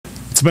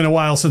It's been a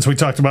while since we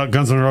talked about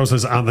Guns N'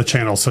 Roses on the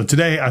channel, so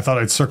today I thought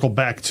I'd circle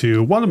back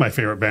to one of my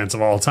favorite bands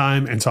of all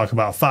time and talk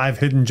about 5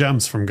 hidden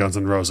gems from Guns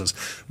N' Roses.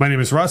 My name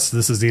is Russ.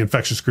 This is the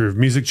Infectious Groove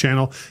Music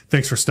channel.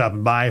 Thanks for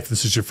stopping by. If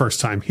this is your first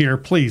time here,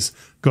 please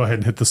go ahead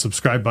and hit the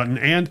subscribe button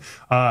and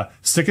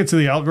stick it to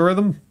the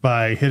algorithm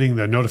by hitting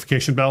the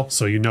notification bell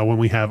so you know when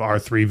we have our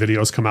 3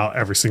 videos come out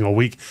every single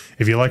week.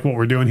 If you like what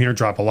we're doing here,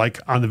 drop a like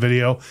on the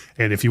video.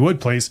 And if you would,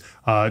 please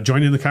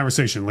join in the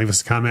conversation. Leave us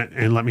a comment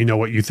and let me know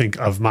what you think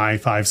of my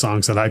 5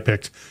 songs that I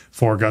picked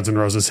for Guns N'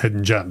 Roses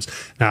Hidden Gems.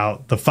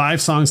 Now, the 5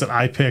 songs that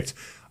I picked,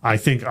 I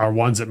think, are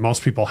ones that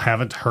most people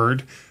haven't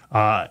heard.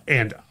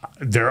 And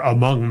they're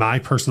among my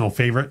personal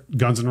favorite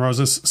Guns N'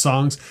 Roses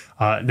songs.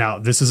 Now,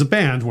 this is a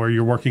band where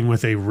you're working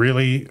with a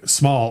really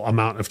small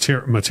amount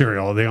of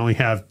material. They only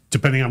have,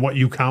 depending on what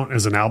you count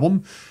as an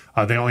album,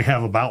 they only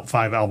have about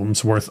 5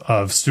 albums worth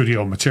of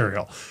studio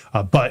material.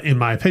 But in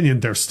my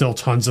opinion, there's still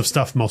tons of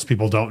stuff most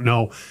people don't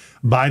know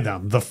by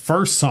them. The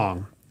first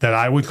song that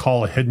I would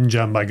call a hidden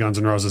gem by Guns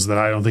N' Roses that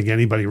I don't think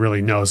anybody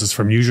really knows is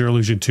from Use Your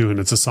Illusion 2, and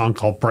it's a song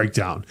called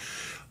Breakdown.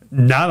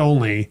 Not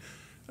only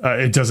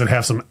it doesn't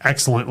have some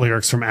excellent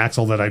lyrics from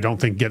Axl that I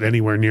don't think get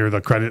anywhere near the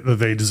credit that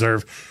they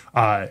deserve.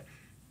 I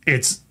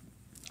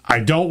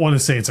don't want to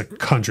say it's a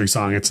country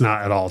song. It's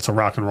not at all. It's a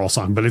rock and roll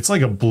song, but it's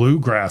like a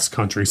bluegrass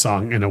country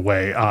ssong in a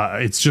way.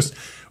 It's just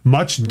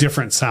much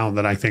different sound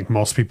that I think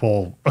most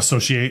people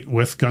associate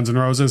with Guns N'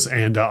 Roses,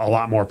 and a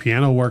lot more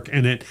piano work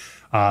in it.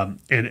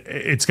 And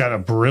it's got a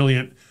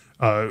brilliant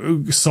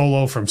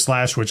solo from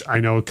Slash, which I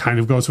know kind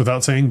of goes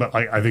without saying, but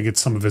I think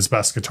it's some of his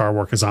best guitar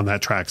work is on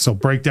that track. So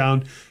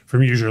Breakdown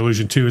from Use Your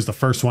Illusion 2 is the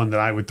first one that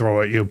I would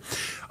throw at you.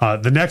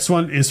 The next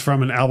one is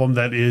from an album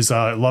that is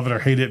Love It or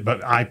Hate It,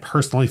 but I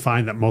personally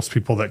find that most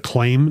people that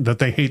claim that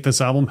they hate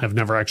this album have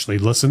never actually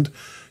listened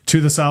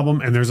to this album.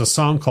 And there's a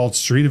song called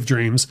Street of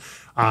Dreams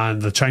on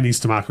the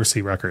Chinese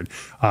Democracy record.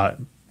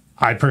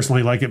 I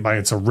personally like it by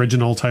its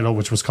original title,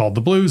 which was called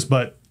The Blues,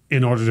 but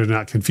in order to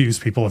not confuse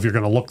people, if you're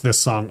going to look this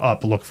song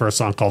up, look for a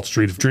song called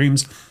Street of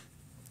Dreams.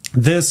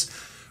 This,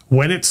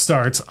 when it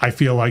starts, I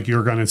feel like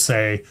you're going to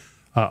say,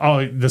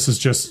 oh, this is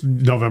just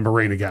November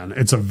Rain again.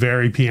 It's a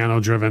very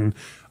piano-driven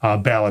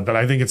ballad, but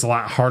I think it's a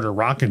lot harder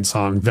rockin'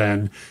 song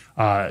than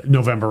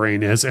November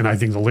Rain is, and I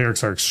think the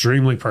lyrics are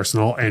extremely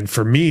personal. And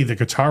for me, the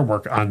guitar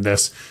work on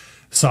this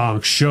song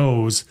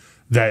shows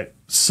that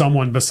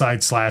someone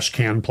besides Slash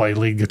can play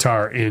lead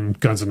guitar in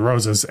Guns N'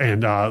 Roses,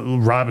 and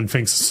Robin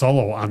Finck's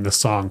solo on this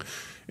song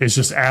is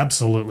just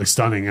absolutely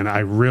stunning, and I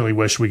really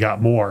wish we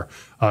got more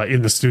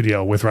in the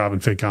studio with Robin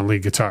Finck on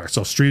lead guitar.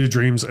 So Street of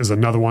Dreams is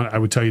another one I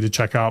would tell you to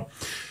check out.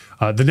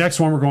 The next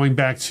one, we're going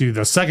back to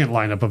the second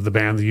lineup of the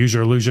band, the Use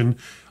Your Illusion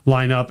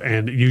lineup,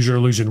 and Use Your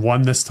Illusion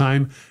 1 this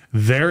time.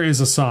 There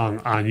is a song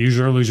on Use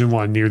Your Illusion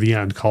 1 near the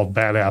end called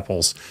Bad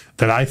Apples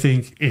that I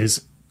think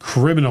is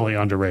criminally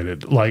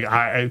underrated. Like,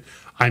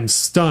 I'm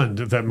stunned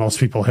that most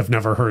people have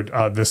never heard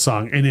this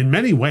song. And in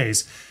many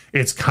ways,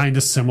 it's kind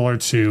of similar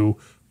to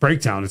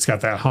Breakdown. It's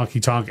got that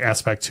honky-tonk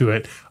aspect to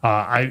it.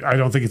 I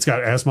don't think it's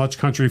got as much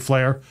country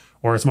flair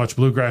or as much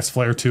bluegrass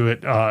flair to it.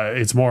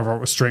 It's more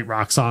of a straight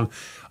rock song.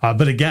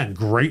 But again,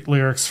 great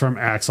lyrics from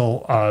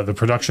Axl. The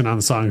production on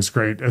the song is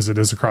great, as it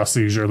is across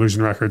the Use Your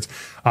Illusion records.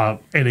 And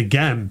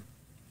again,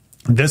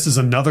 this is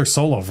another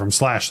solo from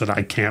Slash that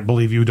I can't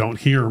believe you don't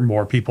hear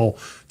more people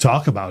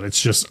talk about. It's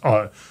just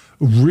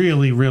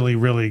really, really,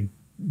 really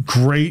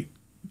great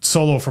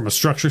solo from a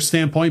structure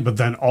standpoint, but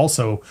then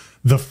also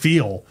the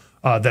feel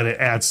that it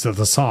adds to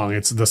the song.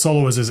 The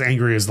solo is as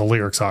angry as the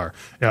lyrics are,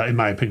 in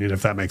my opinion,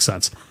 if that makes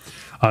sense.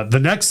 The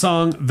next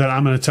song that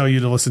I'm going to tell you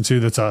to listen to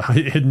that's a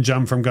hidden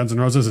gem from Guns N'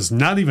 Roses is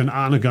not even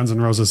on a Guns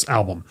N' Roses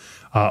album,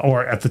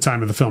 or at the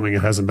time of the filming,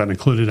 it hasn't been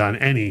included on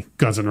any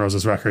Guns N'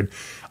 Roses record.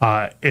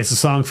 It's a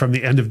song from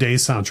the End of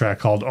Days soundtrack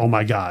called Oh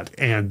My God,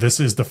 and this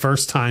is the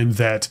first time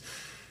that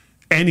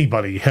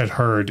anybody had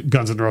heard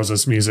Guns N'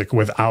 Roses music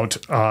without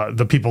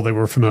the people they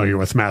were familiar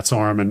with, Matt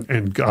Sorum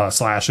and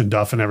Slash and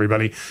Duff and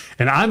everybody.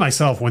 And I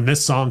myself, when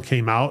this song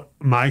came out,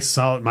 my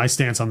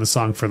stance on the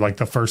song for like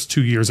the first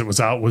 2 years it was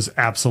out was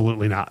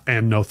absolutely not,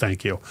 and no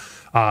thank you.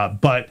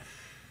 But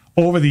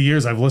over the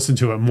years, I've listened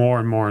to it more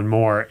and more and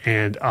more,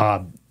 and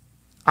I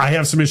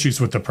have some issues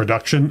with the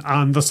production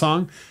on the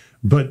song.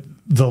 But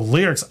the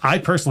lyrics, I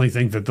personally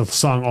think that the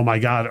song Oh My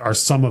God are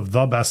some of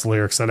the best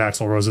lyrics that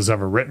Axl Rose has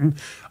ever written.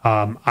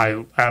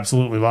 I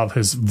absolutely love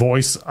his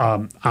voice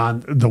on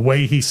the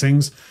way he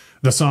sings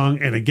the song.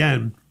 And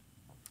again,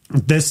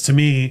 this to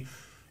me,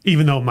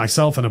 even though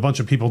myself and a bunch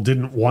of people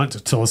didn't want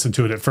to listen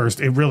to it at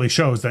first, it really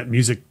shows that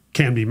music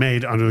can be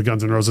made under the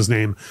Guns N' Roses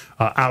name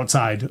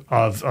outside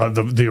of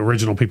the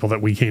original people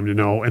that we came to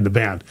know in the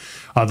band.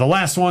 The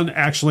last one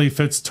actually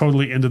fits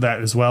totally into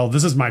that as well.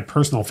 This is my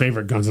personal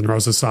favorite Guns N'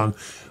 Roses song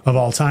of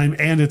all time,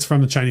 and it's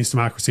from the Chinese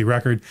Democracy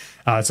record.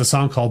 It's a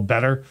song called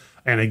Better.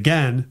 And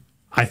again,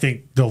 I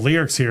think the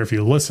lyrics here, if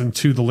you listen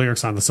to the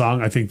lyrics on the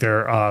song, I think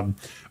they're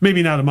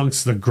maybe not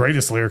amongst the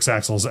greatest lyrics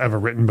Axl's ever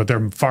written, but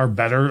they're far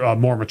better,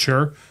 more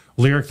mature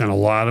lyric than a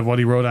lot of what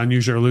he wrote on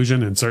Use Your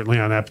Illusion, and certainly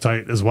on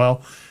Appetite as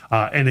well.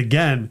 And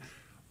again,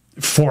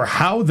 for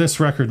how this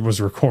record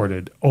was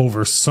recorded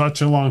over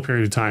such a long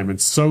period of time and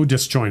so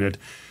disjointed,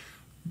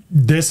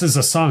 this is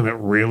a song that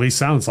really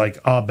sounds like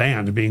a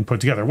band being put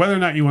together. Whether or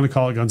not you want to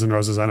call it Guns N'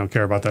 Roses, I don't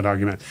care about that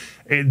argument.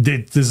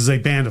 This is a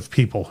band of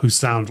people who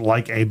sound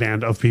like a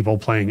band of people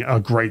playing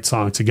a great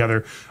song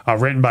together,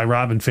 written by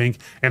Robin Fink.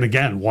 And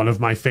again, one of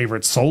my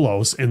favorite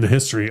solos in the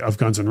history of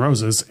Guns N'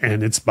 Roses,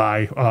 and it's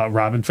by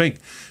Robin Fink.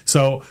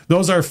 So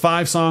those are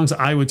 5 songs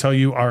I would tell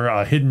you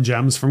are hidden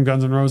gems from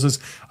Guns N' Roses.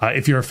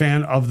 If you're a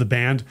fan of the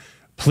band,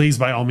 please,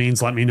 by all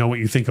means, let me know what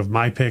you think of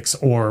my picks,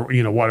 or,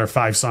 what are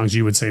 5 songs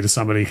you would say to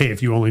somebody, hey,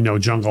 if you only know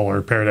Jungle or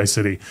Paradise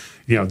City,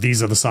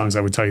 these are the songs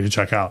I would tell you to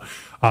check out.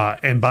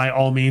 And by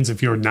all means,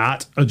 if you're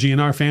not a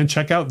GNR fan,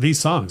 check out these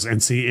songs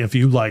and see if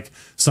you like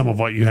some of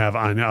what you have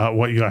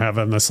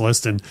on this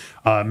list, and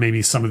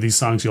maybe some of these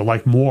songs you'll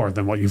like more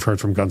than what you've heard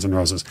from Guns N'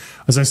 Roses.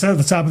 As I said at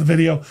the top of the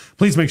video,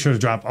 please make sure to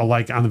drop a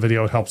like on the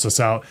video. It helps us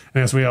out.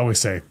 And as we always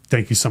say,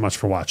 thank you so much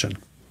for watching.